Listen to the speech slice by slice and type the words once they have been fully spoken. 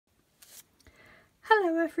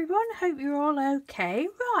Hello everyone, hope you're all okay.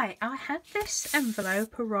 Right, I had this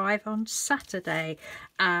envelope arrive on Saturday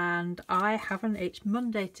and it's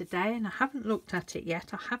Monday today and I haven't looked at it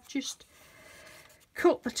yet. I have just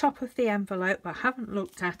cut the top of the envelope but I haven't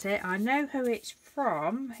looked at it. I know who it's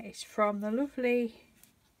from. It's from the lovely,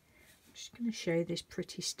 I'm just going to show you this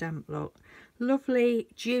pretty stamp, look. Lovely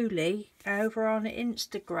Julie over on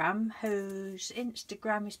Instagram, whose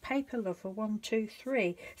Instagram is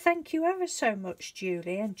paperlover123. Thank you ever so much,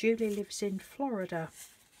 Julie, and Julie lives in Florida.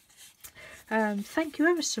 Thank you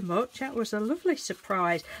ever so much. That was a lovely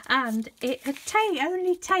surprise, and it had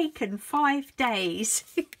only taken 5 days.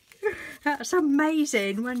 That's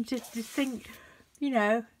amazing. When did you think, you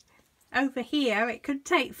know, over here it could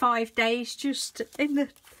take 5 days just in the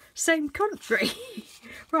same country.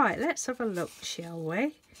 Right, let's have a look, shall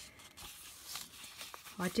we?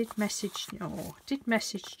 I did message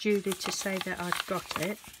Julie to say that I'd got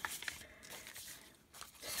it.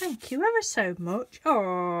 Thank you ever so much.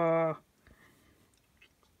 Oh,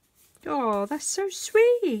 that's so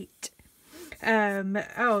sweet.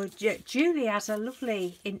 Julie has a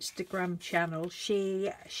lovely Instagram channel.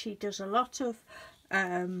 She does a lot of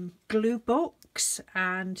glue books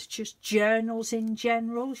and just journals in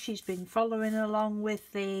general. She's been following along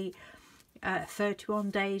with the 31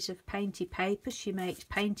 days of painty paper. She makes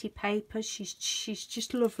painty paper. She's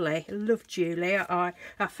just lovely. I love Julie. I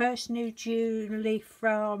first knew Julie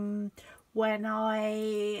from when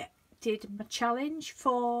I did my challenge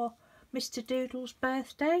for Mr. Doodle's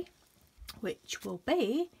birthday, which will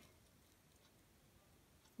be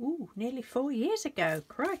nearly 4 years ago.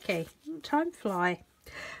 Crikey, time fly.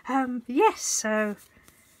 Yes, so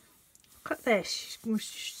look at this.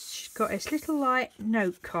 She's got this little like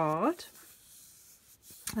note card,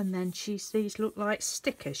 and then these look like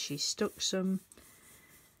stickers. She stuck some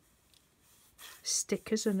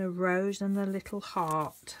stickers and a rose and a little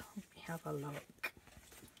heart. Let me have a look.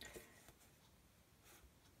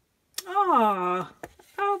 Oh,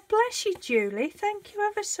 bless you, Julie. Thank you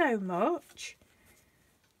ever so much.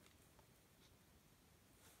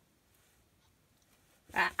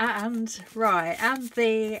 And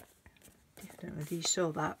the, I don't know if you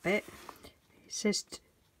saw that bit, it says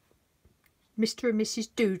Mr. and Mrs.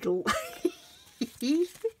 Doodle.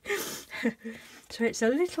 So it's a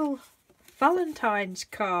little Valentine's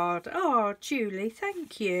card. Oh, Julie,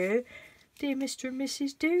 thank you. Dear Mr. and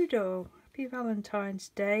Mrs. Doodle, happy Valentine's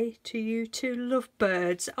Day to you two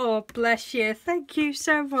lovebirds. Oh, bless you. Thank you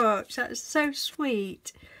so much. That's so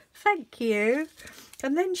sweet. Thank you.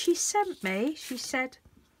 And then she sent me, she said,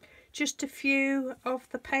 just a few of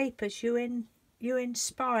the papers you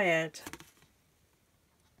inspired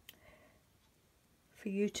for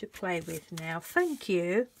you to play with now. Thank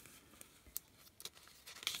you.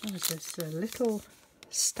 Oh, there's a little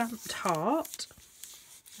stamped heart,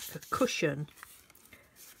 like a cushion.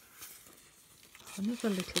 Another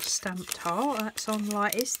little stamped heart. That's on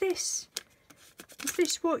like, is this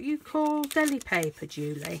what you call deli paper,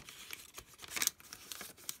 Julie?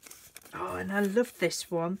 Oh, and I love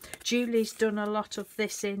this one. Julie's done a lot of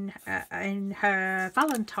this in her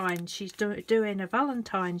Valentines. She's doing a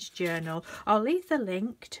Valentine's journal. I'll leave the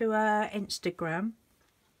link to her Instagram.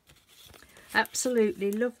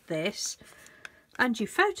 Absolutely love this. And your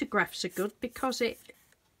photographs are good because it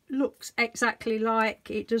looks exactly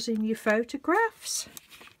like it does in your photographs.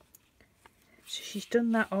 So she's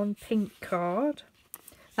done that on pink card.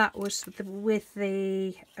 That was with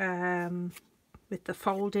the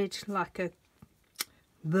folded, like a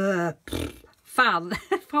fan,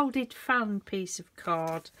 folded fan piece of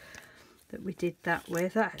card that we did that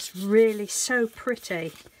with. That's really so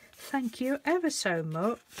pretty. Thank you ever so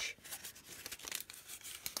much.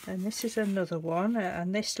 And this is another one,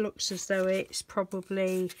 and this looks as though it's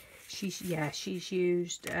probably she's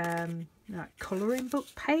used like colouring book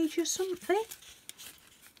page or something.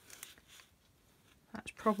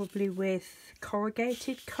 That's probably with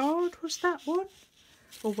corrugated card, was that one?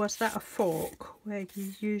 Or was that a fork, where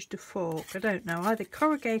you used a fork? I don't know, either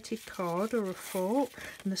corrugated card or a fork.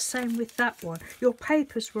 And the same with that one. Your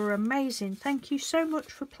papers were amazing. Thank you so much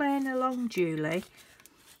for playing along, Julie.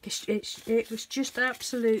 It was just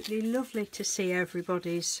absolutely lovely to see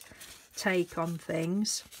everybody's take on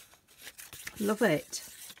things. Love it.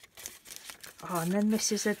 Oh, and then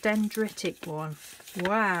this is a dendritic one.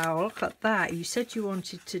 Wow, look at that. You said you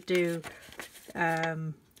wanted to do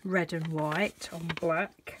red and white on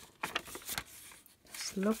black.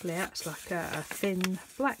 That's lovely. That's like a thin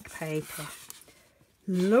black paper.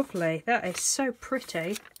 Lovely. That is so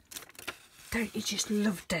pretty. Don't you just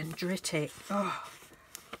love dendritic? Oh,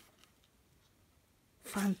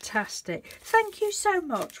 Fantastic. Thank you so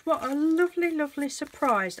much. What a lovely, lovely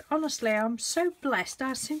surprise. Honestly, I'm so blessed.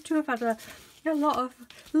 I seem to have had a lot of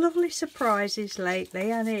lovely surprises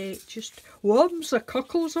lately, and it just warms the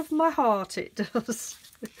cockles of my heart, it does.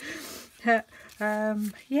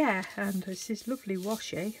 Yeah, and this is lovely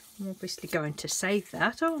washi. I'm obviously going to save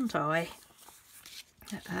that, aren't I?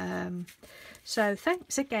 So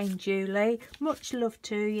thanks again, Julie. Much love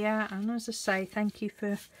to you, and as I say, thank you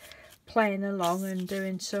for playing along and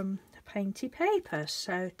doing some painty paper.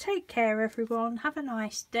 So take care, everyone. Have a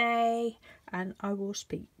nice day, and I will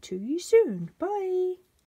speak to you soon. Bye.